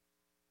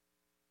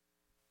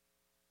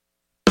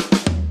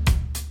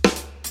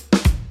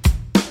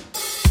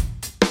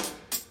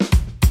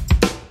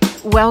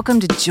Welcome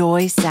to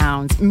Joy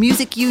Sounds,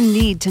 music you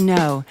need to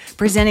know,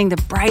 presenting the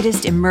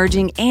brightest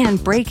emerging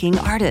and breaking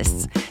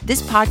artists.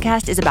 This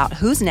podcast is about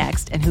who's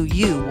next and who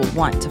you will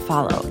want to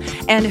follow.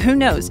 And who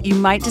knows, you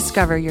might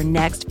discover your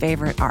next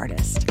favorite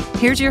artist.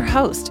 Here's your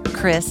host,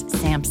 Chris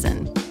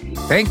Sampson.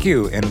 Thank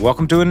you, and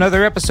welcome to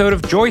another episode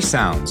of Joy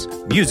Sounds,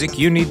 music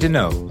you need to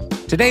know.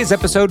 Today's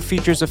episode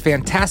features a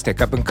fantastic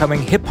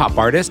up-and-coming hip-hop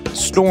artist,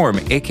 Storm,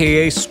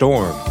 aka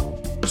Storm.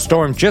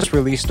 Storm just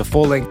released a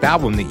full-length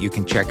album that you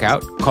can check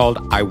out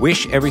called I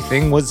Wish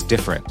Everything Was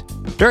Different.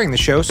 During the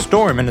show,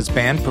 Storm and his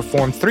band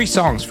performed 3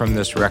 songs from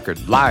this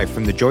record live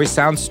from the Joy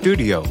Sounds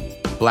studio: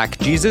 Black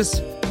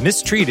Jesus,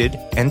 Mistreated,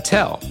 and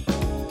Tell.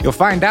 You'll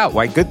find out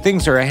why good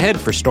things are ahead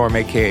for Storm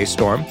aka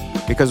Storm,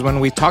 because when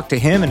we talk to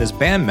him and his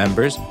band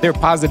members, their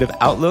positive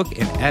outlook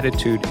and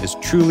attitude is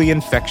truly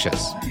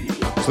infectious.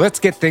 So let's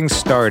get things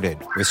started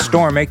with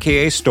Storm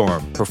aka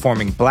Storm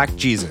performing Black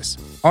Jesus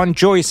on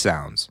Joy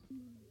Sounds.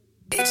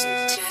 It's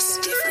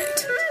just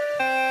different.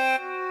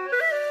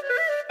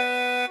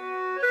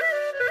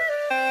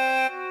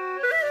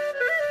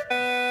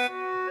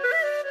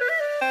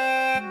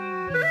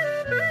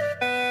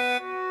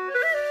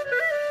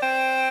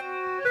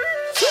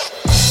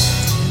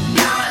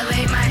 Now I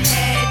lay my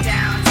head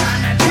down,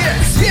 trying to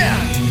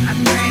I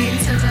pray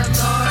to the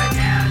Lord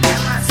now that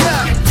my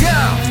soul can go.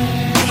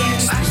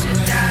 If I should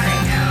die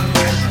now,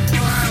 right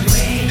before I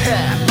wake,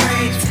 I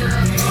pray to the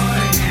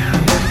Lord now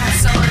that my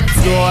soul to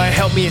take. Lord,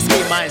 help me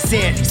escape my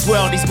insanity. Swear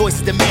all these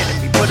voices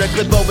demanding me. Put a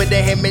clip over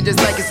their head, man, just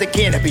like it's a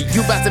canopy.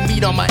 You about to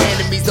meet all my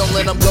enemies. Don't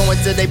let them go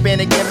until they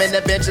panic him. And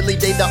eventually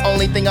they the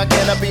only thing I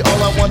cannot be.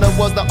 All I wanted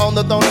was to own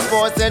the throne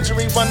for a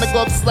century. Run the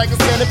globe just like a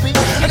centipede.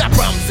 I got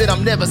problems that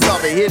I'm never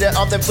solving. Hit it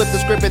off, then flip the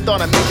script and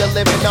thought I make a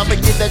living. I'll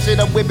forget that shit,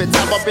 I'm whipping.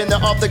 Top up in the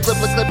off the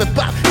clip, let's clip it,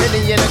 pop.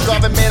 In the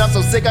coffin, man, I'm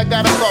so sick, I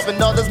got a cough.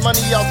 And all this money,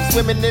 y'all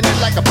swimming in it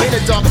like a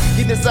painted dog.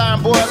 Keep this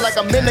iron boy like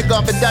I'm in the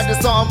golf. And Dr.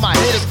 Saw on my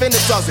head is finna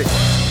toss it.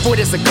 For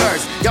this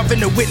occurs, y'all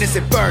finna witness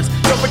it first.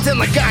 Don't pretend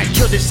like I ain't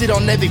killed this shit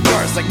on every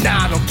verse. Like,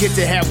 nah, I don't get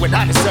to have what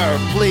I deserve,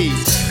 please.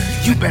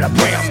 You better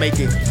pray I make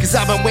it, cause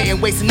I've been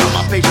waiting, wasting all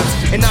my patience.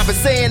 And I've been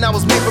saying I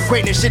was made for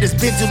greatness. Shit has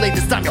been too late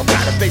this time, y'all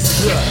gotta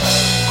face it.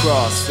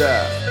 Crossed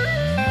up.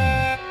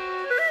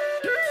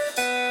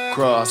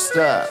 Crossed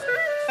up.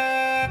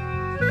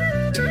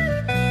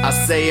 I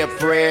say a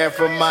prayer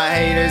for my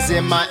haters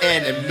and my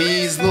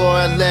enemies.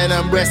 Lord, let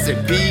them rest in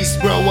peace.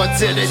 Bro,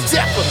 until the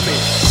death of me.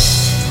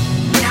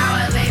 Now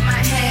I lay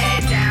my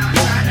head down,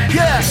 trying to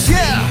go to sleep.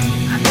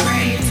 I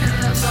pray to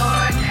the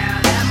Lord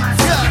now that my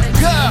soul to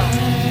take.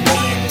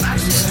 If I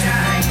should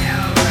die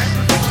now, right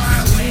before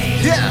I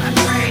wake, I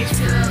pray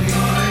to the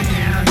Lord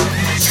now that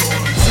my soul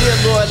to take. Dear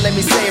Lord, let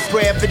me say a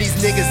prayer for these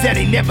niggas that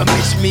ain't never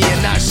mentioned me.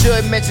 And I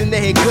should mention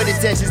they had good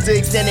intentions to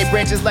extend their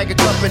branches like a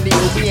company.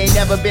 But we ain't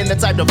never been the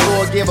type to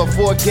forgive or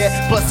forget.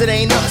 Plus it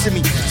ain't up to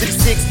me. So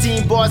these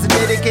 16 bars are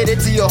dedicated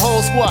to your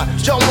whole squad.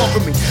 Show one for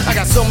me. I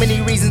got so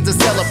many reasons to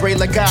celebrate.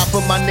 Like I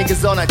put my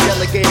niggas on, I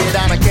delegated.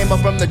 I done came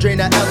up from the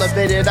drain, I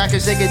elevated. I can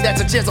shake it,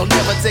 that's a chance, I'll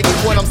never take it.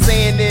 What I'm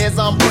saying is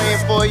I'm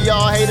praying for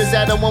y'all haters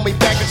that don't want me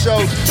back in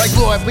show. Like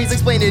Lord, please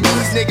explain to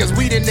these niggas.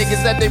 We the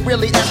niggas that they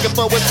really asking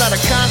for. It's not a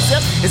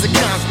concept, it's a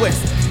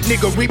conquest.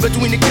 Nigga, read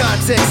between the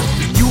context.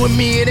 You and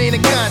me, it ain't a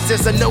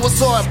contest. I know it's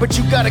hard, but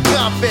you gotta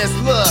confess.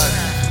 Look,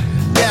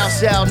 thou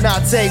shalt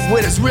not take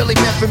what is really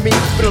meant for me.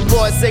 For the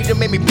Lord's sake, to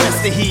make me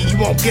bless the heat. You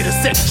won't get a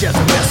second chance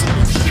to mess with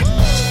me.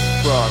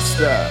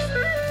 Crossed up.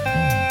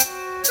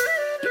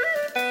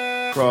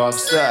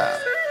 Crossed up.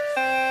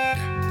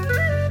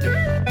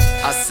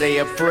 I say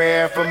a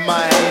prayer for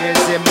my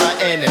haters and my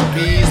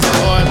enemies.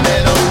 Lord,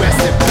 let them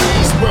rest in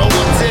peace. Bro, up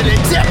to the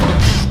death of me.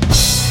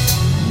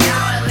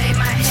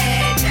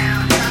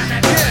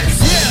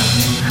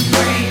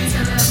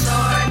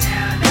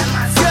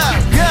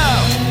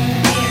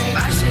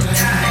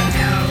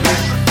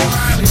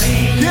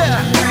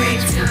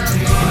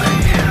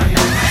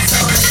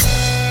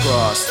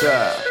 Crossed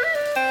up.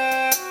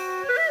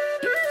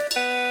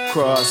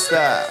 Crossed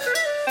up.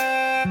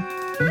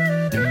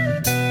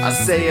 I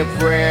say a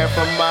prayer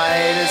for my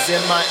haters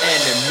and my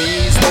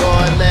enemies.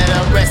 Lord, let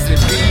them rest in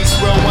peace.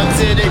 Roll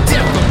until they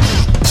death of me.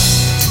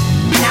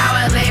 Now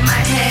I lay my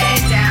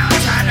head down,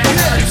 trying to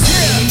go to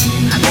sleep.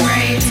 I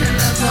pray to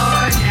the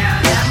Lord now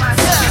that my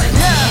soul to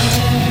take.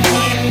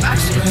 If I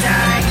should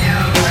die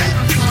now, right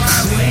before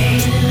I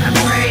wake, I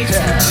pray to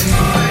the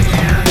Lord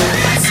now that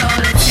my soul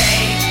to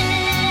take.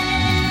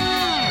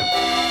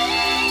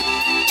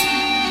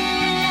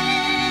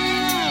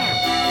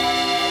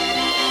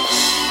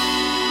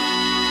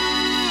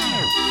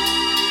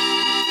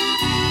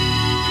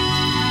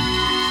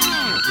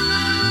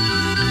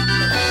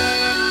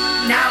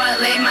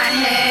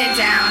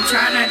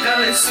 Trying to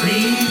go to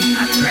sleep.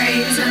 I pray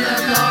to the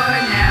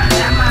Lord now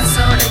that my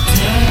soul to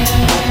take.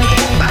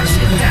 If I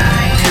should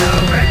die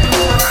now, right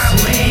before I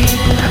wake,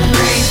 I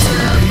pray to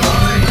the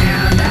Lord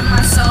now that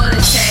my soul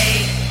to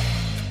take.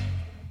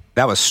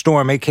 That was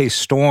Storm, aka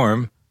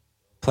Storm,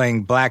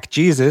 playing Black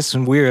Jesus,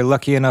 and we are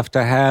lucky enough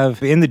to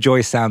have in the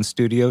Joy Sound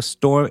studio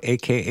Storm,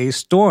 aka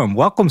Storm.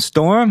 Welcome,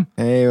 Storm.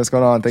 Hey, what's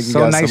going on? Thank you So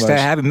guys nice so much.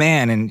 to have you,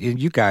 man. And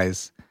you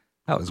guys,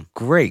 that was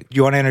great.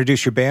 You want to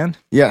introduce your band?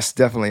 Yes,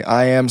 definitely.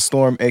 I am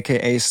Storm,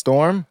 aka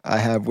Storm. I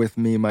have with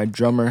me my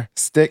drummer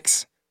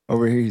Sticks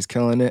over here. He's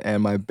killing it,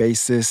 and my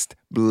bassist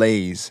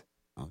Blaze.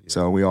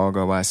 So we all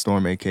go by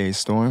Storm, aka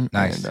Storm.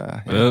 Nice.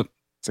 And, Yep.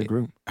 it's a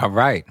group. All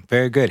right,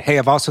 very good. Hey,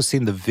 I've also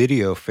seen the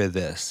video for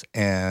this,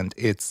 and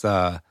it's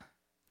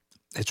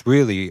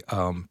really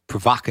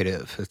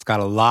provocative. It's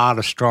got a lot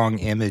of strong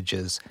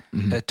images.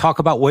 Talk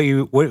about what are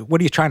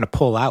you trying to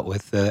pull out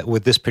with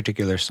this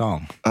particular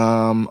song?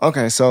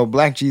 Okay, so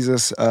Black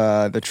Jesus,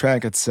 the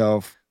track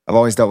itself, I've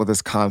always dealt with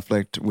this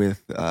conflict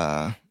with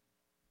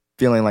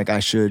feeling like I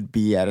should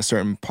be at a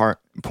certain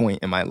point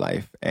in my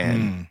life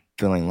and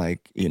feeling like,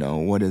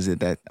 what is it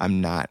that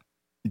I'm not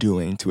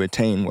doing to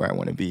attain where I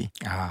want to be?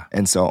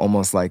 And so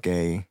almost like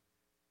a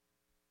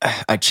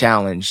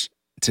challenge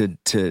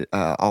to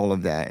all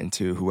of that and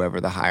to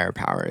whoever the higher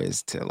power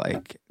is to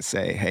like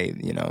say, hey,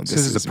 This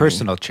is a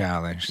personal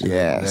challenge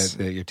Yes.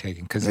 that you're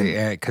taking because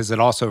it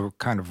also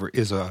kind of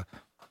is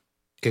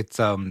it's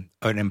an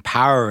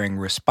empowering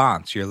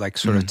response. You're like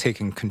sort of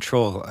taking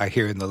control. I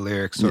hear in the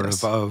lyrics sort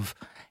of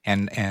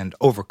and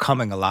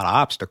overcoming a lot of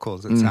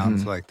obstacles. It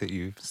sounds like that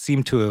you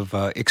seem to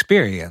have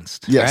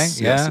experienced.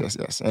 Yes, right?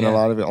 yes. And a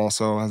lot of it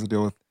also has to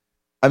do with,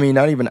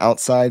 not even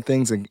outside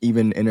things, like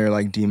even inner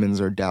like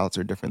demons or doubts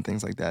or different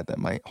things like that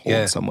might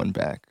hold someone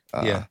back.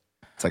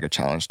 It's like a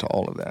challenge to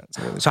all of that.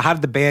 So how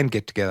did the band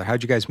get together?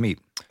 How'd you guys meet?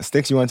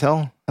 Sticks, you want to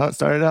tell how it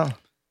started out?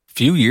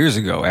 Few years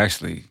ago,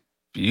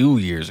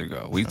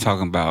 we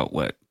talking about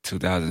what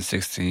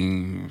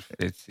 2016,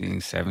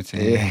 15,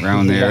 17,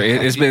 around there.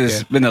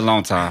 It's been a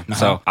long time.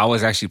 So I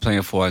was actually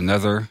playing for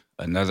another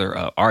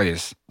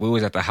artist. We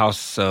was at the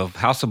House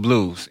of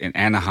Blues in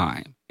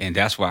Anaheim, and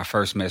that's where I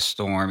first met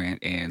Storm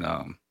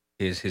and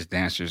his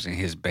dancers and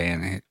his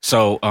band.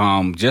 So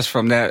just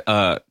from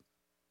that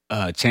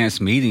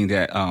chance meeting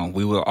that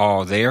we were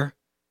all there,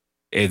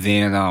 and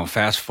then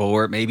fast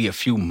forward maybe a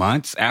few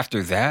months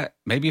after that,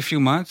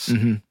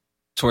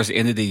 towards the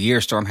end of the year,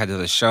 Storm had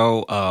a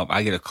show.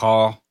 I get a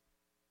call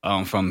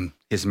from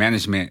his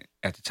management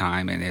at the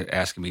time, and they're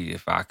asking me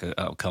if I could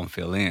come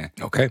fill in.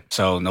 Okay.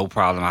 So no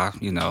problem.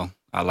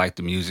 I liked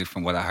the music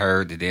from what I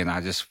heard, and then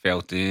I just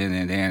felt in,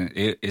 and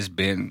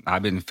then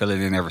I've been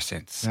filling in ever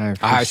since.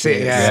 I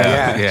see.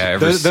 Yeah.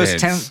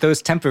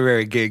 Those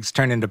temporary gigs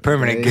turn into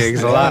permanent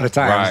gigs a lot of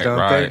times, don't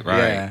they?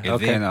 Right. And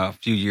then a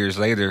few years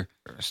later,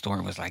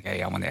 Storm was like,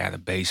 "Hey, I want to add a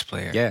bass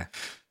player." Yeah.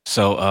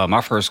 So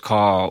my first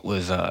call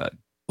was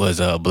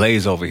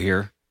Blaze over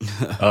here.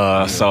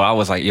 So I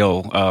was like,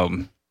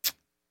 "Yo,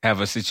 have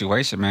a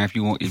situation, man. If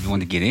you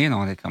want to get in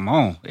on it, come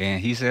on." And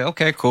he said,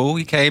 "Okay, cool."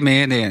 He came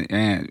in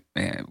and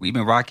we've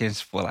been rocking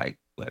for like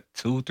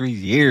 2-3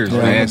 years,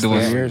 man,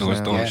 doing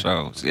Storm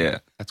shows. Yeah,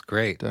 that's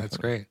great. Definitely. That's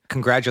great.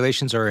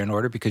 Congratulations are in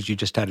order because you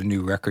just had a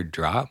new record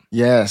drop.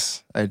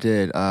 Yes, I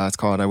did. It's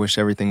called "I Wish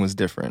Everything Was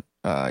Different."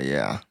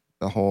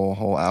 The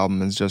whole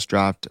album has just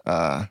dropped.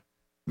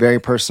 Very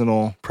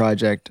personal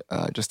project,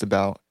 just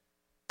about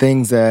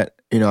things that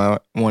I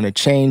want to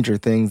change or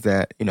things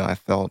that I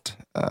felt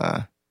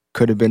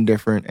could have been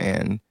different,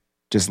 and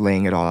just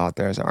laying it all out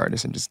there as an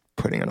artist and just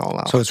putting it all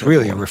out. So it's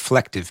really a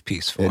reflective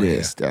piece for you. It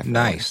is, definitely.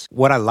 Nice.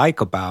 What I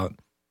like about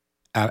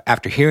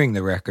after hearing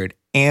the record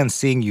and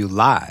seeing you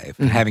live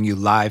and having you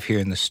live here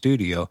in the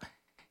studio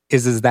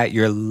is that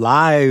your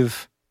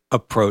live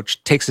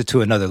approach takes it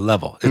to another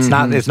level. It's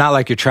not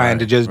like you're trying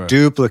to just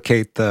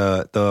duplicate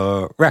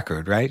the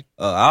record, right?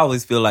 I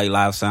always feel like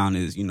live sound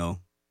is, you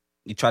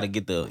try to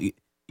get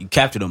you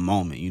capture the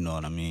moment, you know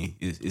what I mean?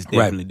 It's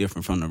definitely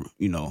different from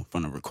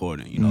the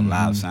recording.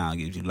 Live sound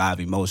gives you live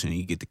emotion,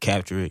 you get to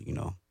capture it,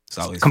 It's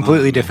always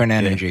completely fun, different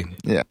energy.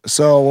 Yeah.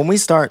 So when we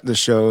start the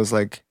shows,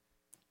 like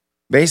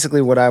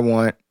basically what I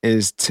want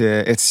is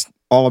it's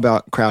all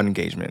about crowd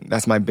engagement.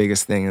 That's my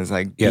biggest thing, is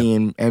like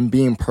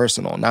being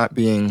personal, not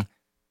being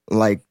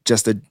like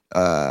just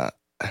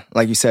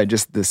like you said,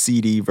 just the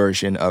CD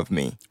version of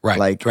me.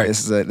 Right.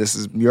 This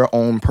is your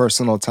own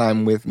personal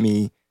time with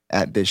me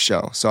at this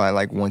show. So I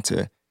like want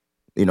to,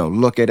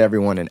 look at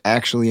everyone and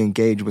actually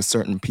engage with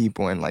certain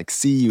people and like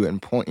see you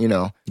and point,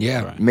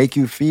 make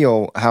you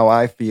feel how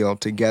I feel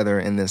together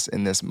in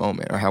this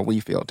moment, or how we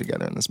feel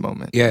together in this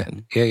moment.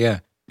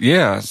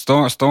 Yeah.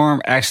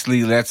 Storm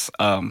actually lets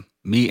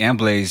me and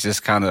Blaze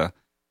just kind of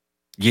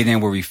get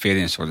in where we fit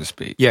in, so to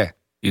speak. Yeah.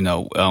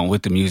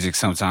 With the music,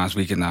 sometimes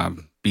we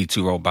can be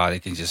too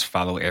robotic and just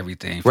follow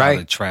everything, follow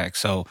the track.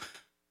 So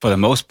for the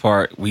most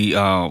part, we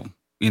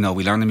we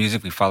learn the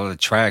music, we follow the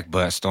track,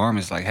 but Storm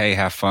is like, hey,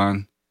 have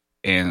fun.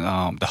 And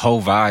the whole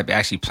vibe,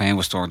 actually playing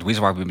with Storm, the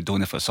reason why we've been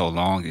doing it for so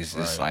long is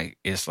just like,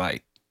 it's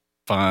like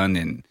fun,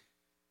 and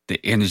the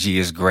energy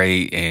is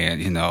great,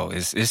 and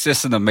it's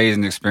just an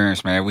amazing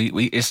experience, man.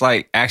 We it's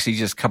like actually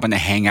just coming to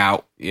hang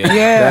out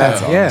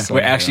That's awesome.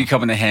 We're actually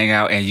coming to hang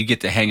out, and you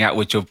get to hang out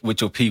with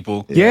your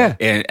people. Yeah.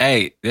 And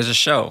hey, there's a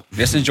show.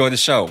 Let's enjoy the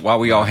show while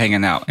we all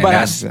hanging out. And But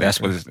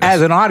that's what it's.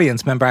 As an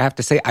audience member, I have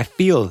to say, I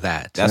feel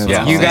that. That's what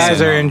I'm You guys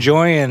saying. are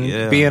enjoying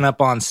Yeah. being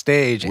up on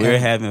stage. We're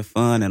and- having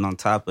fun, and on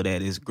top of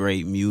that, it's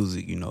great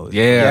music. You know, It's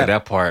yeah,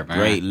 that part, man.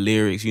 great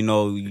lyrics. You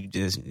know, you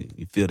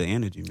feel the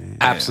energy, man.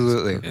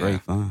 Absolutely. It's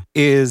great fun.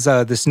 Is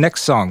this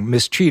next song,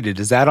 Mistreated,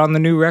 is that on the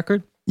new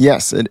record?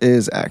 Yes, it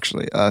is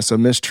actually. So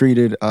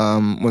Mistreated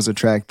was a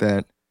track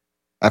that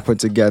I put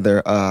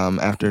together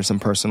after some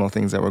personal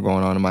things that were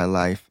going on in my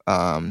life.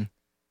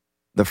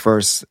 The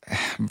first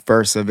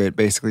verse of it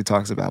basically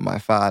talks about my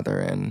father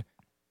and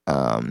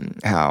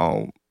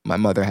how my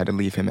mother had to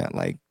leave him at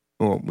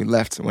we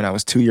left when I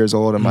was 2 years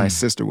old, and my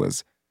sister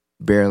was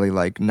barely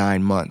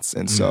 9 months.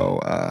 And so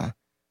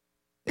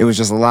it was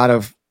just a lot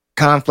of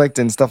conflict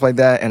and stuff like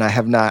that. And I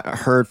have not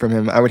heard from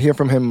him. I would hear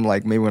from him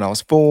maybe when I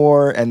was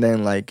 4, and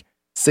then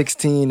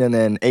 16, and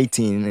then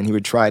 18, and he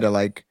would try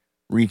to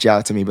reach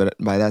out to me. But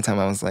by that time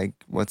I was like,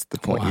 what's the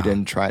point? Wow. You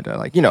didn't try to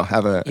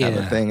have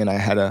a thing. And I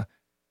had a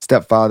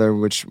stepfather,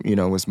 which,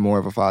 was more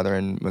of a father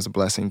and was a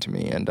blessing to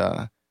me. And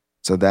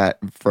so that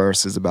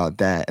verse is about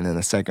that. And then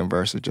the second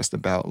verse is just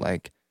about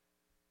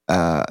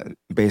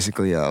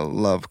basically a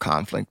love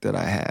conflict that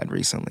I had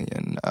recently.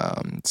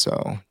 And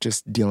so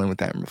just dealing with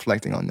that and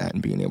reflecting on that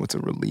and being able to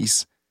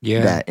release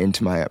that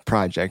into my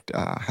project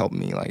helped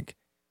me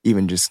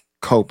even just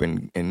cope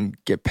and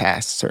get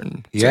past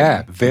certain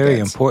very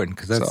events. important,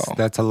 because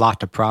that's a lot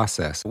to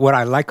process. What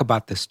I like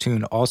about this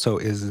tune also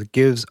is it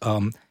gives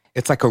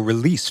it's like a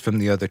release from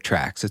the other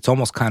tracks. It's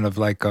almost kind of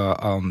like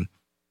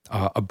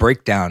a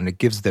breakdown. It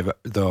gives the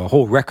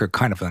whole record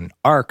kind of an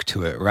arc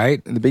to it,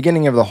 right? The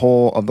beginning of the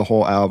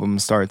whole album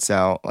starts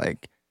out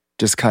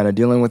just kind of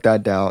dealing with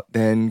that doubt,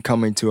 then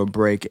coming to a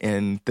break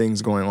and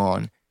things going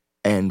on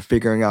and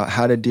figuring out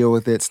how to deal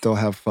with it, still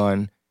have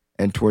fun.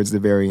 And towards the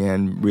very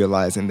end,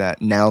 realizing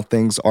that now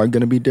things are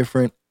going to be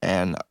different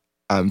and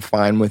I'm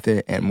fine with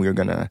it, and we're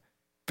going to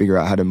figure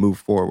out how to move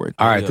forward.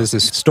 All right, this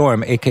is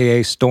Storm,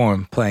 a.k.a.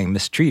 Storm, playing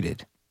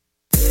Mistreated.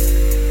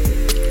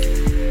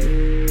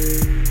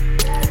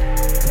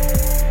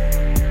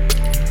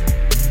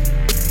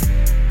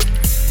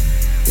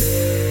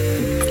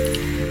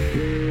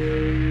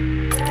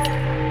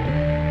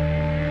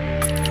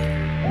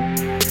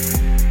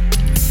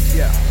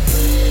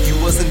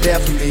 You wasn't there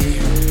for me.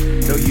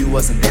 No, you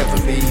wasn't there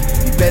for me.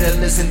 You better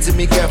listen to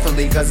me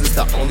carefully, cause it's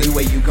the only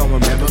way you gon'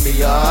 remember me.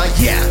 Oh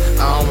yeah,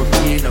 I don't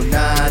repeat it, no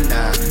nah.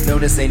 No,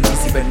 this ain't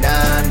easy, but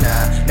nah.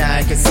 Now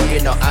I can see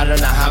it, no, I don't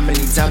know how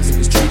many times you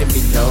mistreated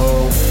me.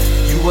 No,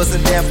 you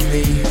wasn't there for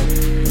me.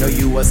 No,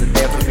 you wasn't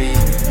there for me.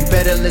 You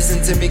better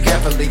listen to me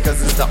carefully,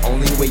 cause it's the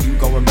only way you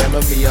gon'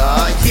 remember me.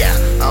 Oh yeah,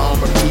 I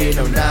don't repeat it,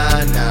 no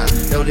nah.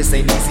 No, this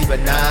ain't easy, but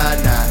nah.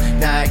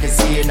 Now I can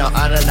see it, no,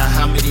 I don't know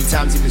how many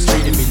times you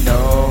mistreated me.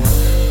 No,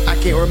 I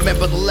can't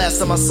remember the last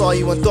time I saw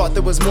you and thought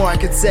there was more I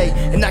could say.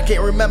 And I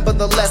can't remember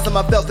the last time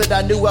I felt that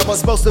I knew I was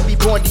supposed to be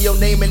born to your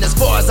name. And as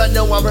far as I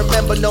know, I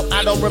remember, no,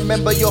 I don't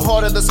remember your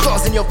heart or the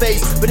scars in your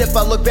face. But if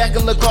I look back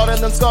and look hard at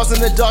them scars in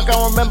the dark,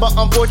 I remember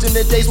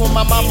unfortunate days when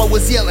my mama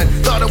was yelling,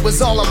 thought it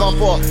was all of my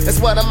fault. That's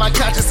why my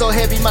conscience so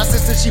heavy, my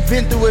sister, she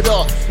been through it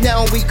all.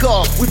 Now we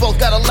call, we both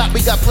got a lot,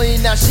 we got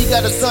plenty now. She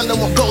got a son that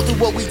won't go through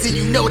what we did.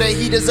 You know that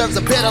he deserves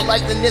a better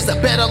life than this, a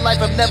better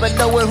life of never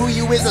knowing who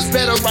you is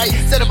better, right?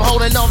 Instead of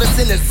holding all this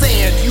in the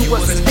sand, you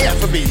wasn't there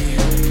for me.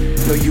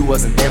 No, you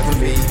wasn't there for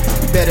me.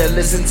 You better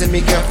listen to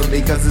me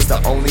carefully, cause it's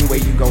the only way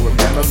you gon'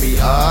 remember me.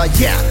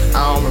 Yeah,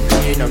 I don't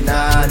repeat it, no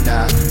nah.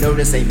 No,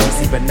 this ain't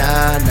easy, but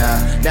nah.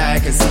 Now I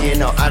can see it,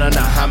 no, I don't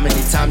know how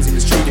many times you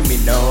mistreated me.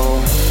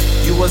 No,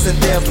 you wasn't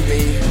there for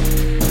me.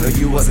 No,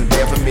 you wasn't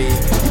there for me.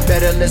 You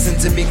better listen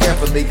to me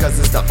carefully, cause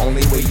it's the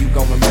only way you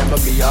gon' remember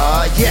me.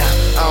 Yeah,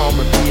 I don't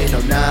repeat it,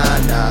 no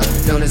nah.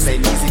 No, this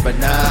ain't easy, but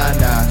nah.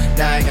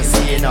 Now I can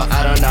see it, no,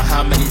 I don't know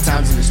how many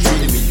times you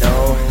mistreated me.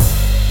 No,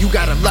 you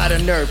got a lot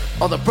of nerve.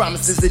 All the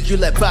promises that you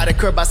let by the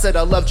curb. I said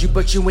I loved you,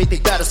 but you ain't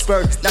think that a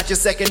spurt. Not your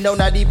second, no,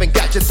 not even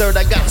got your third.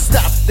 I gotta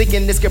stop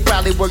thinking this could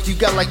probably work. You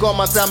got all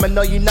my time, I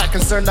know you're not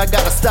concerned. I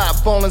gotta stop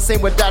falling,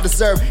 saying what I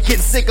deserve.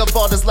 Getting sick of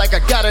all this, like I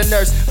got a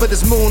nurse for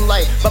this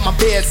moonlight by my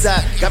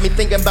bedside. Got me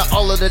thinking about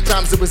all of the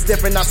times it was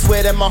different. I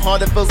swear that my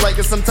heart, it feels like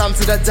it's sometimes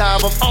to the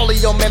dive of all of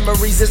your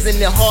memories. Isn't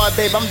it hard,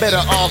 babe? I'm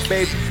better off,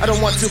 babe. I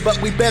don't want to,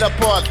 but we better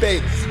part,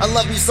 babe. I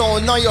love you so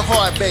and know your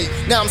heart, babe.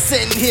 Now I'm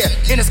sitting here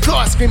in this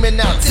car screaming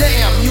out,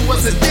 damn, you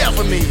wasn't there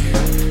for me.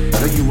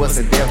 No, you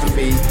wasn't there for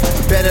me.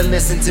 You better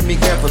listen to me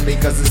carefully,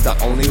 cause it's the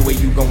only way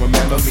you gon'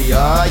 remember me.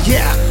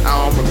 Yeah,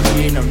 I don't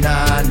repeat it, no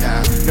nah.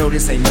 No,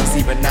 this ain't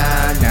easy, but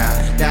nah.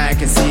 Now I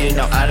can see it,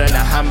 no, I don't know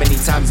how many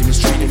times you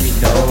mistreated me.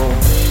 No,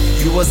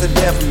 you wasn't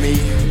there for me.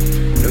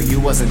 No,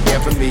 you wasn't there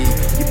for me.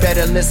 You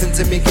better listen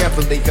to me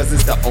carefully, cause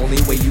it's the only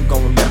way you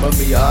gon' remember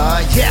me.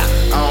 Yeah,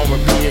 I don't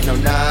repeat it, no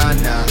nah.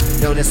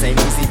 No, this ain't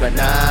easy, but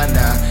nah.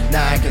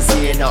 Now I can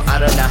see it, no, I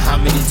don't know how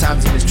many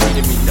times you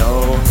mistreated me.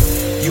 No,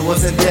 you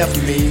wasn't there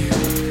for me.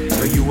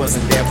 know you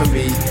wasn't there for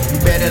me. You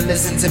better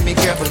listen to me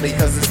carefully,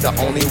 cause it's the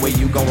only way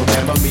you gon'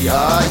 remember me.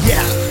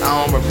 Yeah,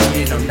 I don't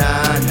repeat it, no,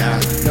 nah.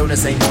 No,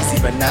 this ain't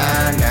easy, but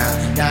nah.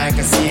 Now I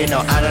can see it, no,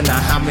 I don't know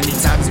how many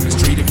times you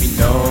mistreated me,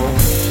 no.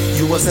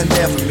 You wasn't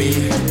there for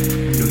me.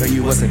 No,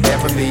 you wasn't there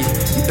for me.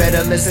 You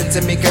better listen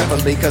to me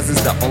carefully, cause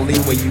it's the only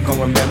way you gon'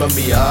 remember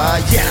me. Yeah,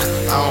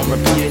 I don't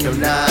repeat it, no,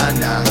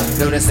 nah.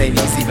 No, this ain't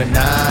easy, but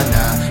nah.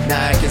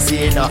 Now I can see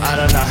it, no, I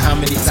don't know how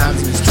many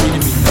times you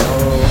mistreated me,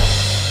 no.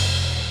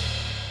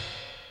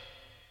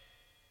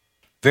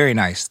 Very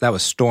nice. That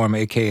was Storm,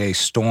 a.k.a.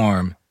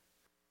 Storm,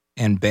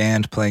 and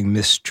band playing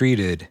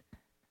Mistreated.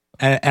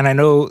 And I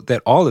know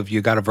that all of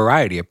you got a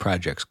variety of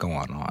projects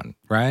going on,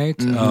 right?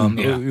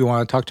 Mm-hmm. You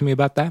want to talk to me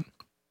about that?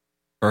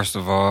 First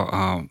of all,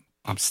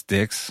 I'm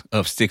Sticks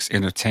of Sticks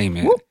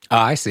Entertainment.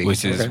 I see.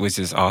 Which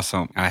is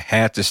awesome. I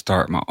had to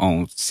start my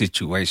own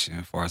situation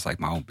as far as like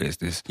my own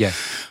business. Yeah.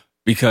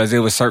 Because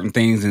there were certain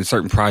things and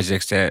certain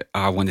projects that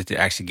I wanted to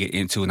actually get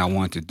into and I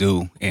wanted to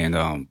do,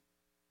 and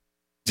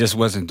just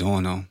wasn't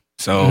doing them.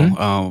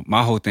 So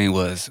my whole thing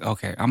was,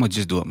 okay, I'm gonna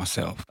just do it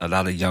myself. A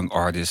lot of young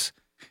artists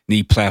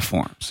need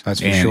platforms.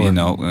 That's for sure. You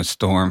know,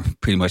 Storm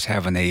pretty much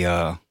having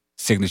a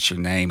signature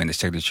name and a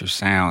signature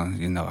sound.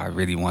 You know, I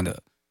really want to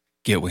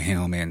get with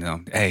him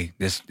and hey,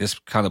 this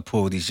kind of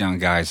pull these young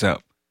guys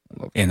up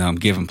and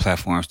give them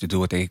platforms to do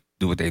what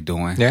they're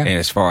doing. Yeah. And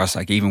as far as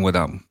like even with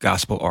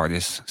gospel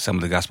artists, some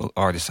of the gospel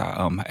artists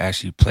I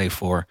actually play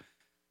for,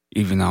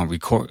 even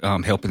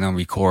helping them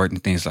record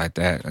and things like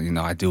that. You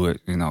know, I do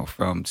it, you know,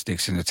 from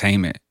Sticks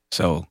Entertainment.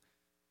 So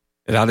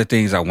a lot of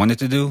things I wanted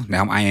to do,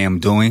 now I am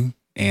doing,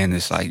 and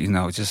it's like, you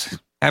know, just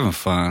having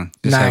fun.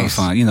 Just having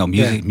fun. You know,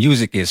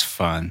 music is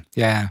fun.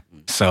 Yeah.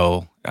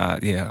 So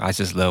yeah, I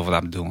just love what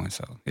I'm doing.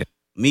 So yeah.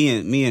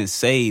 Me and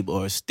Sabe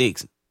or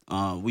Sticks,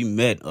 we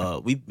met.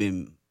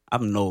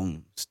 I've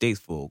known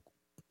Sticks for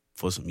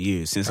some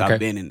years since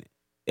I've been in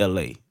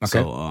LA. Okay.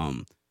 So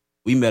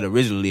we met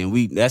originally,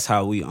 and that's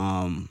how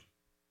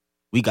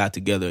we got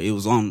together. It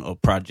was on a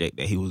project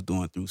that he was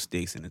doing through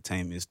Sticks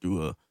Entertainment. It's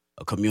through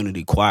a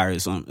community choir.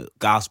 It's on the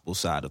gospel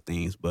side of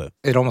things, but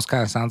it almost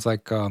kind of sounds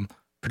like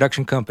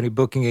production company,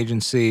 booking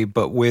agency,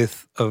 but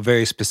with a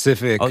very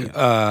specific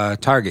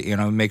target. You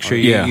know, make sure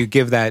you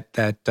give that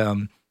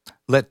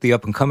let the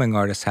up and coming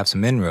artists have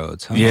some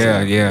inroads. Huh?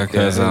 Yeah,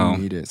 because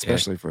need it,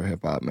 especially for hip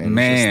hop, man.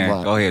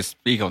 Man, go ahead,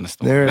 speak on the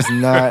story. There's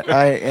not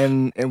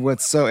and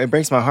what's so it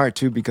breaks my heart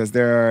too, because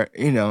there are,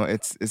 you know,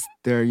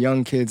 there are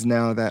young kids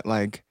now that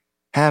like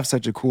have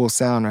such a cool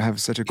sound or have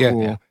such a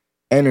cool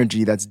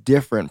energy that's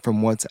different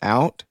from what's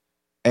out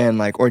and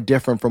like or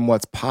different from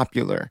what's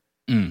popular.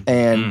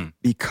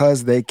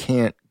 Because they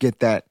can't get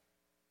that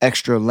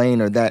extra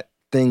lane or that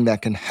thing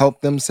that can help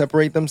them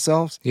separate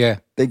themselves,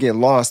 they get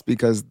lost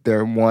because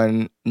they're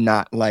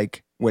not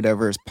like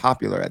whatever is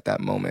popular at that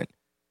moment.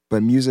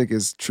 But music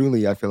is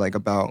truly, I feel like,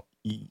 about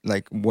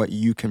like what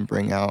you can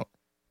bring out,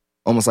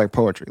 almost like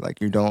poetry.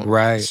 Like you don't,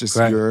 it's just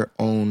your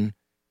own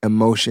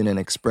emotion and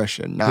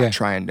expression, not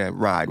trying to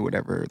ride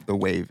whatever the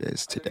wave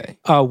is today.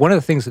 One of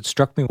the things that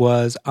struck me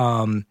was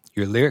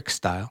your lyric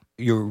style,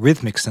 your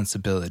rhythmic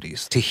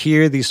sensibilities. To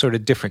hear these sort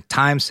of different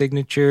time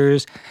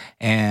signatures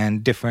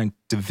and different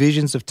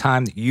divisions of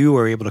time that you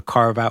are able to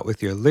carve out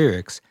with your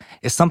lyrics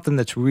is something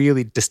that's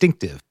really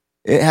distinctive.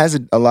 It has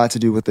a lot to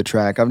do with the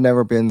track. I've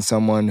never been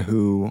someone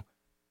who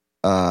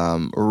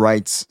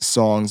writes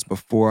songs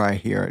before I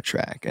hear a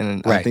track.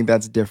 And I think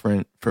that's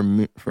different for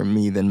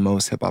me than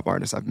most hip-hop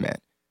artists I've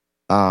met.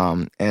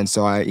 And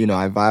so I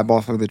vibe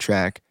off of the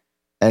track,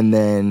 and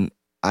then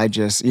I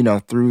just,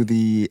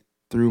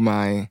 through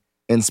my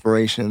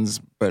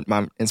inspirations, but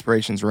my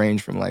inspirations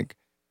range from like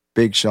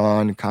Big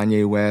Sean,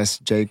 Kanye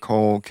West, J.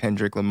 Cole,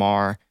 Kendrick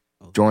Lamar,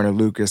 Joyner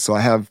Lucas. So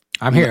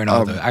I'm hearing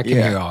all that. I can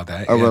hear all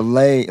that.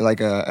 Relay,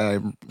 like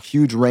a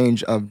huge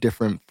range of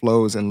different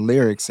flows and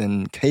lyrics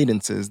and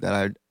cadences that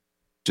I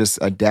just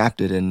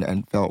adapted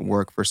and felt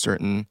work for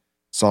certain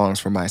songs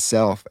for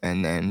myself,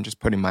 and then just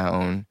putting my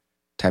own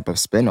type of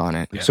spin on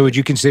it. So would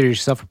you consider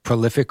yourself a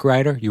prolific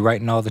writer? You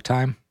writing all the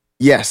time?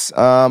 Yes.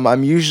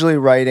 I'm usually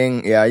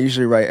writing. Yeah, I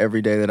usually write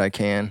every day that I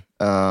can.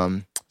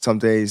 Some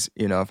days,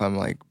 if I'm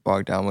like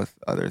bogged down with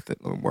other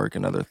work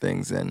and other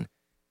things, and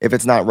if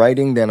it's not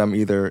writing, then I'm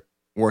either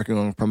working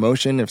on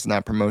promotion. If it's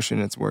not promotion,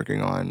 it's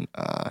working on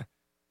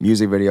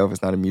music video. If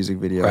it's not a music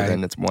video,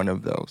 then it's one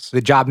of those.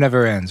 The job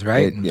never ends,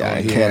 right?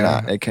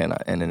 It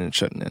cannot end, and it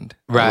shouldn't end.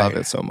 Right. I love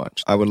it so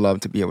much. I would love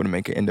to be able to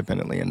make it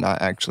independently and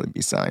not actually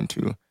be signed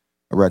to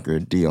a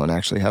record deal, and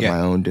actually have my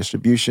own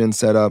distribution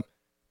set up,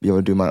 be able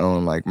to do my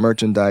own like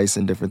merchandise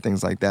and different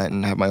things like that,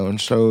 and have my own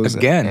shows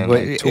and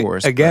like,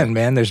 tours.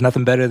 Man, there's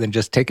nothing better than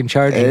just taking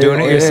charge and doing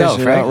it yourself,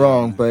 you're right? Not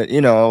wrong, but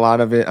a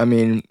lot of it, I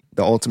mean,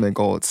 the ultimate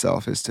goal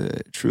itself is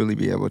to truly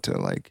be able to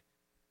like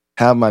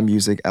have my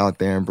music out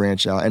there and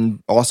branch out,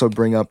 and also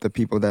bring up the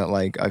people that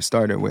like I've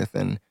started with,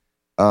 and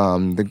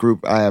the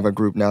group. I have a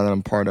group now that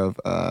I'm part of,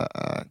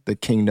 the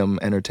Kingdom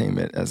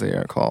Entertainment, as they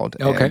are called.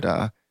 Okay.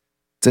 And,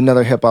 it's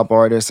another hip hop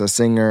artist, a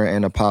singer,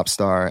 and a pop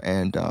star,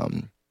 and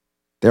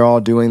they're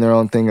all doing their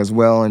own thing as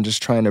well, and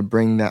just trying to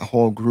bring that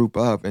whole group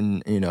up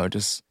and,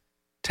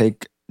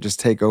 just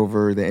take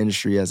over the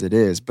industry as it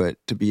is, but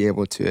to be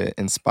able to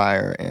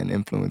inspire and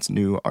influence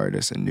new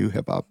artists and new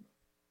hip hop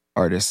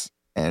artists,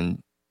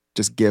 and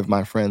just give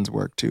my friends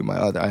work too.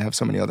 I have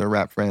so many other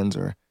rap friends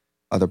or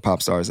other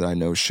pop stars that I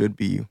know should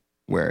be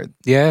where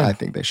I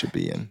think they should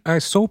be in. I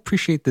so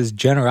appreciate this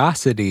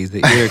generosity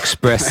that you're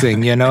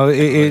expressing.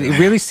 It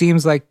really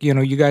seems like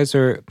you guys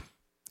are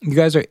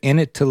in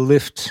it to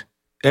lift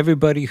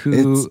everybody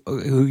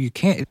who you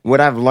can't.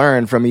 What I've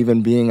learned from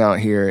even being out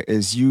here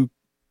is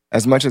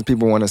as much as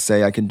people want to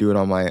say I can do it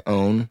on my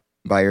own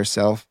by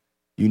yourself,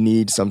 you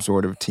need some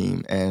sort of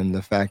team. And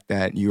the fact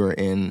that you are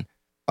in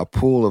a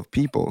pool of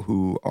people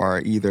who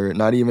are either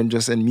not even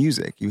just in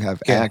music, you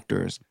have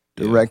actors,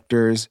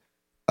 directors,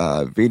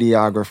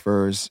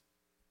 videographers,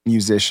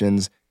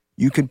 musicians.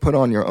 You can put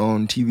on your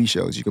own TV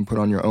shows, you can put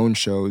on your own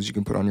shows, you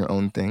can put on your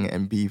own thing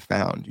and be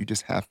found. You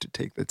just have to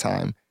take the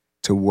time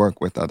to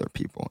work with other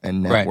people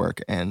and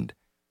network. Right. And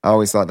I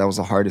always thought that was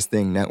the hardest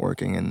thing,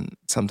 networking. And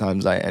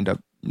sometimes I end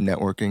up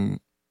networking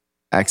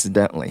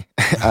accidentally.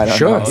 I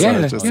don't know. So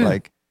it's just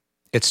like,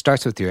 it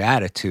starts with your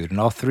attitude, and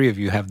all three of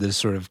you have this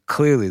sort of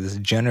clearly this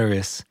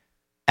generous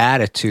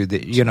attitude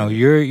that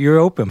you're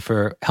open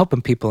for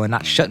helping people and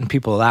not shutting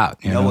people out.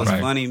 You know what's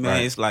funny,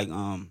 man? It's like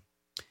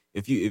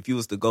if you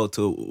was to go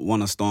to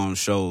one of Storm's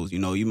shows,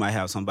 you might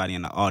have somebody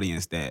in the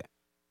audience that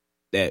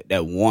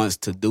wants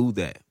to do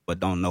that but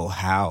don't know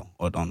how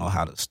or don't know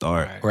how to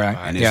start. Right.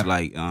 And it's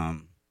like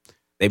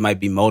they might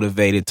be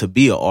motivated to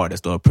be an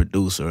artist or a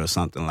producer or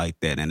something like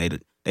that, and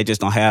they just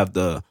don't have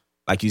the,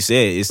 like you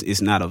said,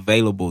 it's not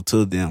available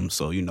to them.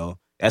 So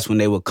that's when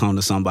they would come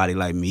to somebody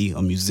like me,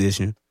 a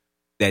musician,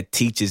 that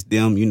teaches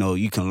them,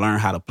 you can learn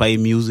how to play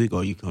music,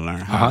 or you can learn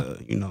how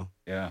to,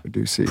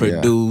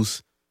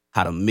 produce,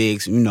 how to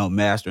mix,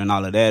 master and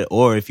all of that.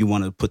 Or if you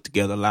want to put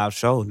together a live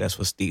show, that's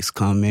where Sticks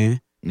come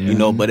in,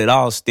 but it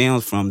all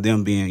stems from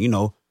them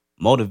being,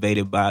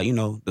 motivated by,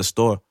 the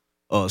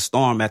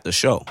storm at the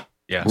show.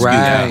 Yeah.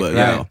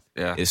 But,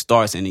 it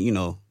starts and,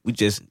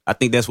 I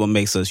think that's what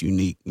makes us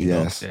unique.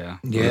 Yes.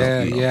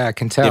 I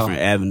can tell. Different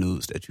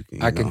avenues that you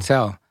can, I can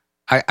tell.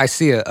 I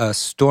see a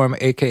Storm,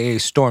 a.k.a.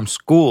 Storm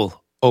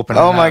School,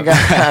 opening up. My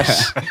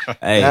gosh.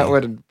 Hey, that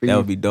would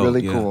be dope,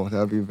 really cool. That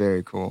would be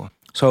very cool.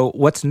 So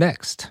what's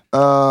next?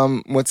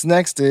 What's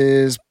next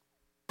is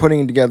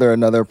putting together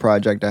another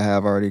project I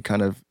have already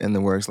kind of in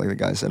the works. Like the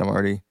guy said, I'm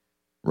already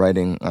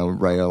writing. I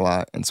write a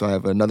lot. And so I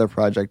have another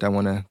project I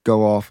want to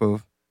go off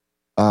of.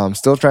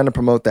 Still trying to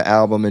promote the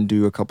album and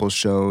do a couple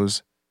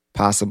shows,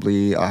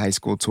 possibly a high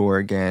school tour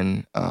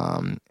again.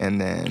 And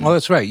then... Oh,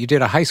 that's right. You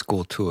did a high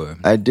school tour.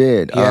 I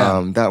did.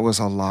 Yeah. That was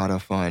a lot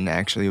of fun,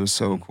 actually. It was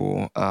so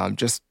cool.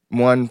 Just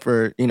one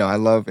for, I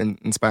love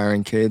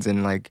inspiring kids,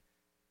 and like,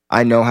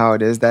 I know how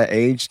it is that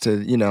age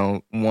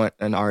to, want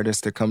an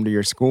artist to come to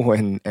your school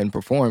and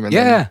perform and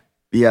then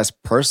be as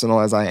personal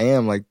as I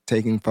am, like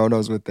taking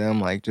photos with them,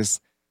 like just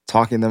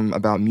talking to them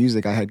about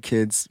music. I had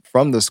kids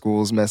from the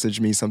schools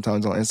message me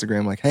sometimes on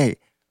Instagram like, hey,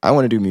 I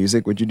want to do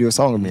music. Would you do a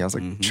song with me? I was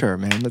like, sure,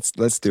 man, let's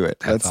do it.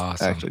 That's let's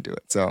awesome. Actually do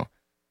it. So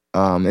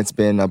it's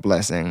been a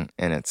blessing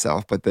in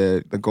itself. But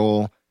the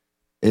goal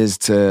is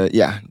to,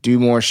 do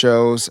more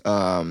shows,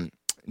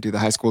 do the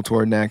high school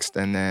tour next,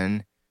 and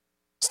then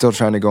still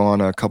trying to go on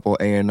a couple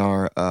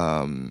A&R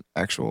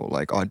actual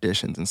like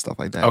auditions and stuff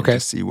like that. Okay. And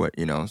just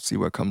see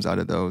what comes out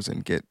of those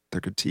and get the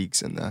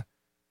critiques and the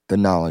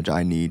knowledge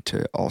I need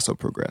to also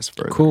progress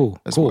further. Cool.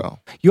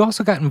 Well. You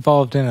also got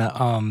involved in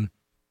a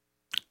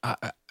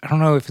I don't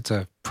know if it's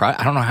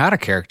I don't know how to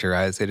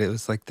characterize it. It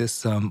was like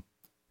this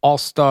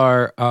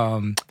all-star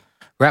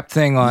rap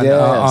thing on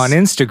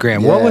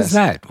Instagram. Yes. What was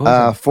that?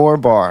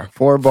 4Bar.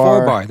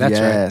 4Bar. That's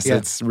right. Yes,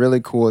 it's really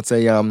cool. It's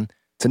a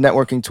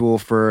networking tool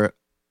for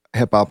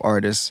hip hop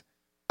artists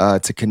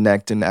to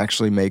connect and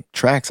actually make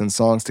tracks and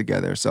songs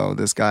together. So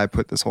this guy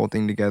put this whole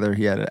thing together.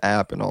 He had an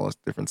app and all this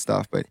different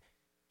stuff, but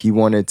he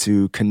wanted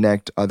to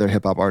connect other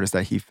hip hop artists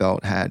that he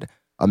felt had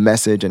a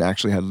message and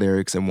actually had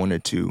lyrics and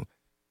wanted to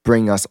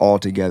bring us all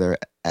together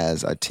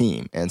as a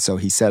team. And so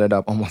he set it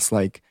up almost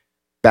like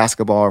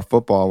basketball or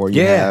football, where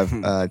you have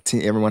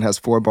everyone has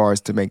 4 bars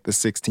to make the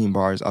 16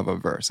 bars of a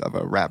verse, of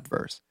a rap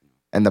verse.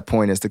 And the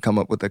point is to come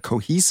up with a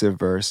cohesive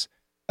verse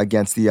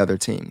against the other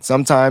team.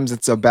 Sometimes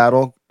it's a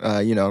battle,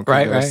 there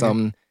are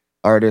some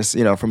artists,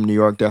 from New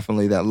York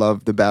definitely that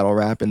love the battle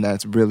rap, and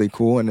that's really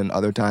cool. And then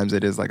other times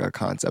it is like a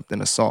concept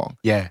in a song.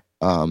 Yeah.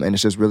 And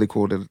it's just really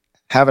cool to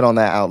have it on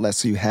that outlet,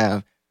 so you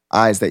have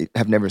eyes that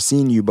have never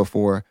seen you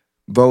before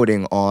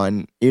voting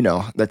on,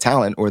 the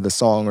talent or the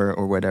song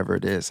or whatever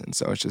it is. And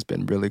so it's just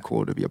been really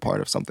cool to be a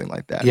part of something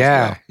like that.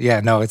 Yeah. Yeah.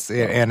 No, it's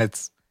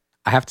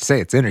I have to say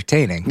it's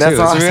entertaining. That's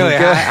too. Awesome. It's really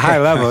high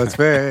level. It's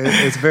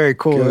very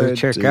cool to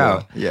check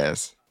out.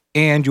 Yes.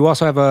 And you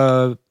also have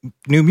a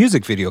new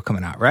music video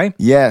coming out, right?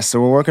 Yes.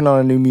 So we're working on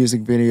a new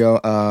music video.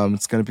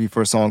 It's going to be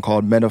for a song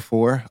called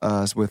Metaphor.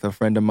 It's with a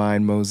friend of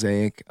mine,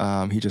 Mosaic.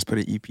 He just put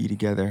an EP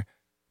together.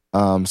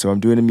 So I'm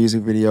doing a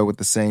music video with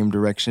the same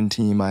direction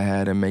team I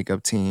had, a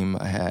makeup team.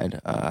 I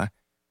had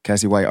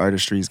Cassie White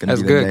Artistry is going to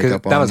That's be good the because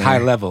makeup that on was there. high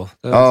level.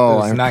 That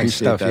was I nice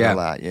appreciate stuff. that a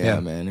lot. Yeah,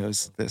 man.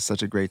 It's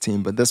such a great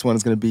team. But this one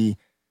is going to be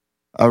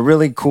a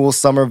really cool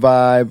summer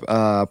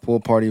vibe, pool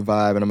party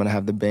vibe, and I'm going to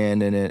have the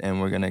band in it,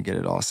 and we're going to get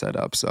it all set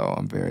up. So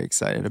I'm very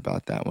excited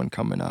about that one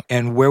coming up.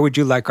 And where would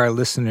you like our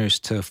listeners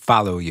to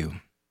follow you?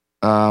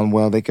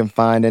 Well, they can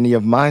find any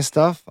of my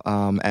stuff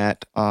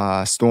at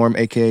Storm,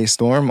 aka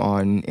Storm,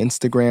 on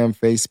Instagram,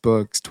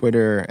 Facebook,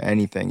 Twitter,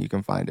 anything. You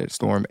can find it.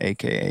 Storm,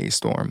 aka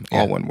Storm,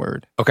 all one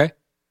word. Okay.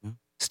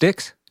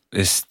 Sticks?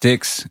 It's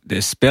Sticks.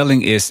 The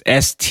spelling is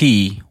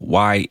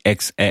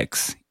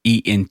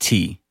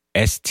STYXXENT.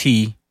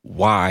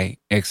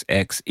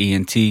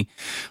 STYXXENT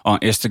on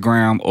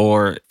Instagram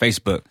or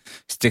Facebook.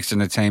 Sticks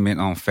Entertainment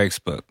on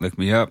Facebook. Look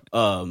me up.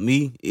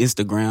 Me,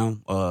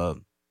 Instagram,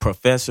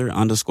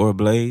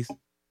 Professor_Blaze.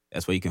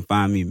 That's where you can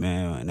find me,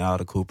 man, and all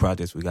the cool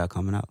projects we got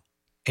coming out.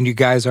 And you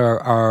guys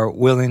are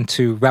willing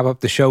to wrap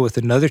up the show with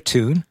another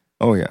tune.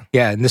 Oh, yeah.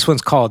 Yeah, and this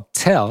one's called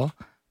Tell.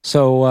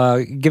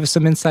 So give us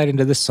some insight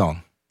into this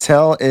song.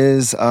 Tell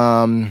is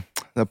the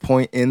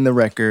point in the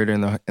record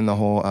and the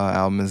whole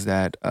album is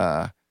that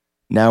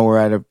now we're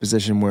at a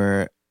position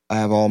where I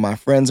have all my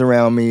friends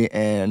around me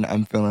and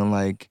I'm feeling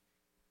like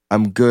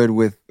I'm good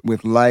with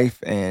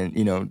life, and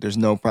there's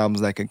no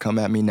problems that could come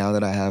at me now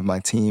that I have my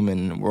team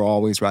and we're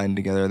always riding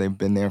together. They've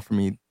been there for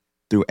me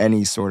through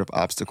any sort of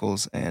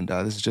obstacles, and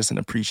this is just an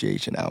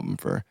appreciation album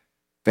for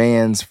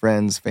fans,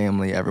 friends,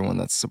 family, everyone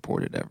that's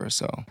supported ever.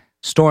 So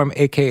Storm,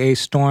 aka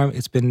Storm,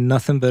 it's been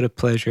nothing but a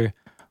pleasure.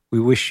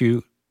 We wish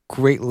you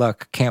great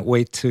luck. Can't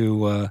wait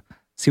to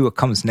see what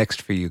comes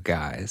next for you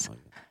guys.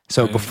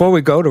 So before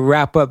we go, to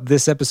wrap up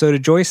this episode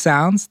of Joy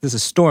Sounds, this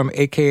is Storm,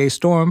 aka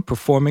Storm,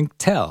 performing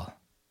Tell.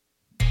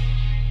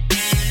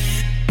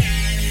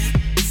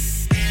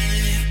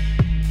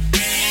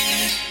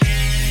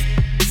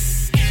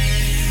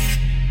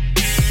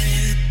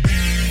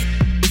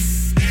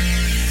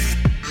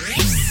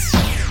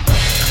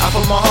 I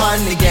put my heart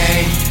in the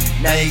game,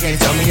 now you can't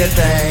tell me a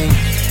thing.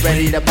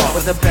 Ready to part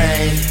with the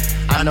pain,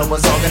 I know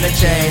it's all gonna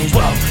change.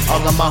 Whoa,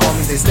 all of my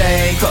homies, they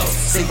stay close.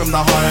 Sing from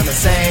the heart on the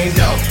same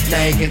note.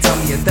 Now you can't tell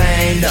me a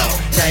thing, no.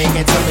 Now you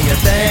can't tell me a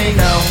thing,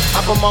 no.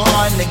 I put my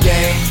heart in the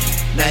game,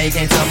 now you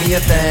can't tell me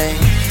a thing.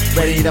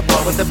 Ready to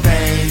part with the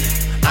pain,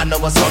 I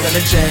know it's all gonna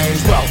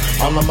change. Whoa,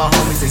 all of my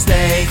homies, they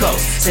stay close.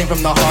 Sing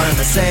from the heart on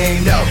the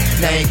same note.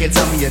 Now you can't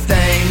tell me a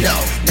thing, no.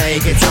 Now you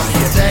can't tell me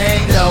a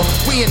thing, no.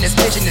 We in this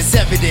mission, it's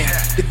evident.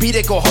 The beat,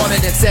 it go harder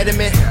than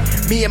sediment.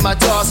 Me and my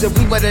dogs said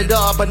we wet it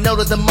all, but know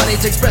that the money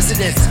takes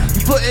precedence.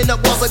 We putting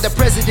up walls like the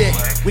president.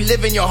 We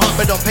live in your heart,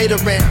 but don't pay the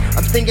rent.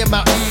 I'm thinking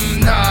about,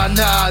 nah,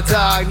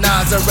 dog,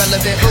 nah, it's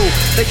irrelevant. Ooh,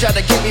 they try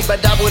to kill me,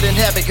 but I wouldn't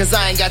have it, cause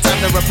I ain't got time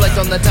to reflect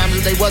on the times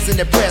that they wasn't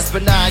impressed.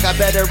 But now I got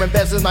better and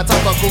best since my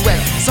time got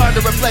correct. It's hard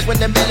to reflect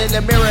when the man in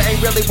the mirror ain't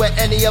really what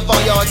any of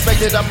all y'all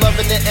expected. I'm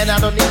loving it, and I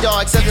don't need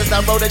y'all acceptance.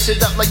 I wrote that shit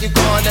up like you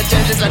calling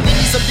attendance. I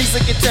need some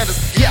decent contenders,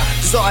 yeah,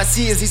 cause all I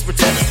see is these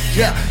pretenders.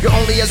 Yeah, you're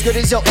only as good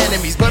as your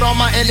enemies, but all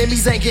my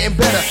enemies ain't getting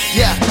better.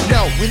 Yeah,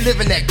 no, we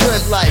living that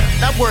good life.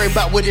 Not worried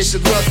about what it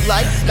should look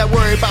like. Not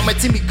worried about my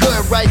team be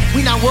good, right?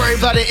 We not worried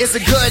about it, it's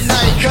a good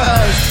night.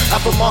 Cause I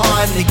put my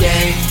heart in the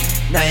game,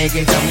 now you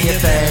can't tell me a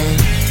thing.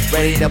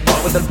 Ready to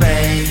part with the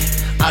pain,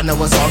 I know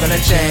it's all gonna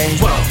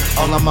change. Whoa,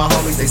 all of my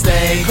homies, they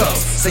stay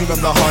close. Sing from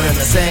the heart on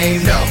the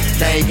same note.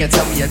 Now you can't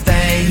tell me a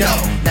thing, no.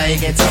 Now you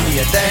can't tell me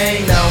a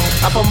thing, no.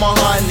 I put my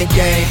heart in the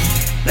game,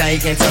 now you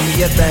can't tell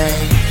me a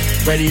thing.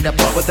 Ready to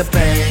part with the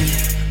pain,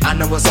 I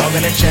know it's all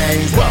gonna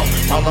change. Whoa,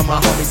 all of my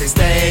homies, they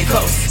stay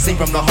close. Sing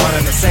from the heart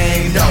on the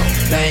same note.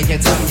 Now you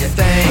can't tell me a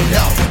thing,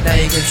 no. Now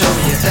you can't tell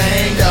me a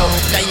thing, no.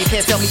 Now you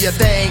can't tell me a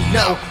thing,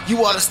 no. You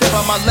oughta step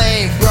on my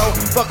lane, bro.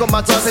 Fuck on my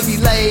dogs if you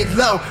laid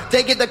low.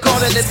 They get the call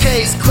that this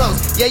case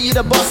closed. Yeah, you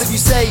the boss if you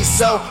say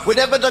so.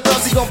 Whatever the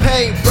cost, you gon'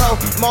 pay, bro.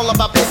 I'm all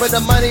about paper,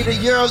 the money, the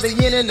euros, the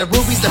yen, and the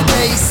rubies, the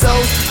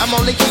pesos. I'm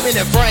only keeping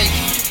it frank.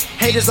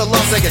 Haters a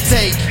loss they could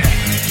take.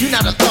 You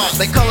not a thought,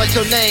 they call out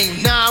your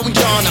name. Nah, we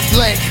drawing a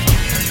blank.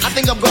 I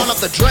think I'm going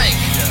off the drink.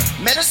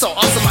 Man, it's so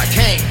awesome I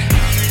can't.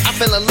 I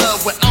fell in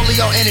love with all of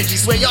your energy.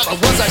 Swear y'all the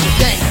ones I should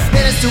thank.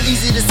 Man, it's too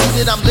easy to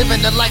see that I'm living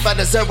the life I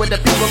deserve with the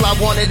people I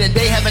wanted, and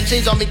they haven't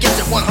changed on me. Get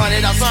it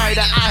 100. I'm sorry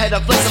that I had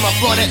a place in my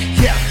flaunt it.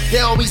 Yeah, they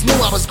always knew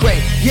I was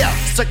great. Yeah,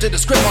 stuck to the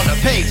script on the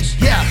page.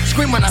 Yeah,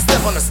 scream when I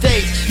step on the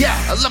stage. Yeah,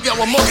 I love y'all.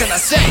 What more can I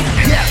say?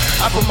 Yeah,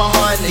 I put my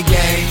heart in the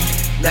game.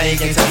 Now you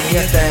can't tell me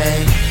a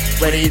thing.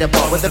 Ready to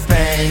part with the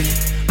pain,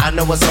 I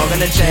know it's all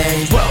gonna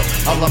change. Whoa,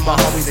 all of my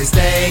homies, they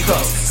stay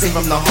close. Sing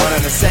from the heart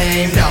on the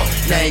same note.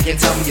 Now you can't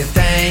tell me a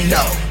thing, no.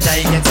 Now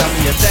you can't tell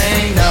me a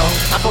thing, no.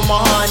 I put my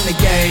heart in the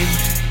game,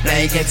 now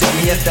you can't tell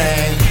me a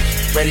thing.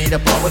 Ready to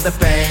part with the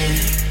pain,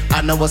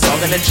 I know it's all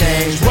gonna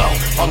change. Whoa,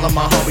 all of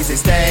my homies, they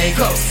stay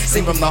close.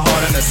 Sing from the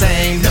heart on the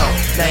same note.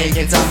 Now you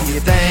can't tell me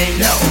a thing,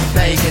 no.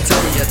 Now you can't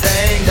tell me a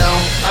thing, no.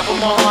 I put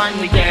my heart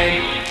in the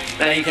game,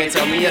 now you can't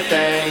tell me a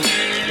thing.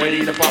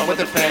 Ready to part with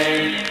the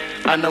pain,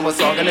 I know it's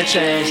all gonna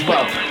change.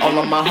 Whoa, all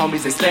of my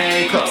homies, they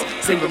staying close.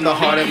 Sing from the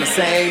heart and the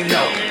same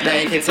note. Now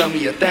you can't tell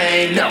me a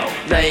thing, no.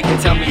 Now you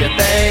can't tell me a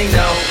thing,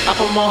 no. I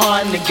put my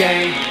heart in the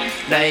game.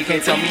 Now you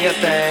can't tell me a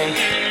thing.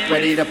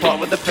 Ready to part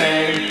with the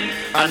pain.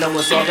 I know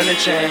it's all gonna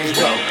change.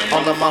 Whoa,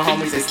 all of my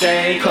homies, they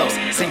staying close.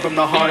 Sing from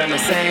the heart and the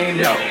same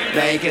note.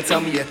 Now you can't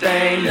tell me a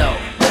thing, no.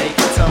 Now you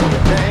can't tell me a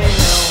thing, no.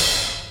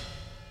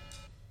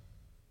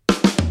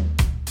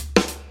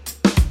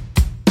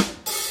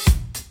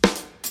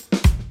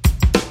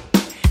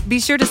 Be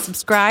sure to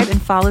subscribe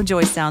and follow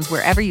Joy Sounds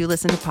wherever you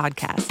listen to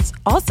podcasts.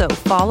 Also,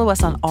 follow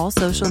us on all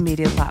social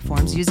media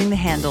platforms using the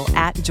handle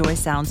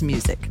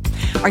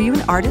 @JoySoundsMusic. Are you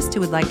an artist who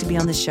would like to be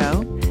on the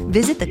show?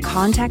 Visit the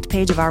contact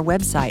page of our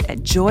website at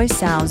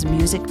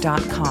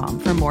joysoundsmusic.com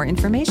for more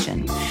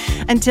information.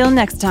 Until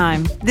next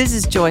time, this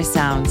is Joy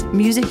Sounds,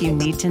 music you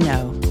need to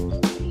know.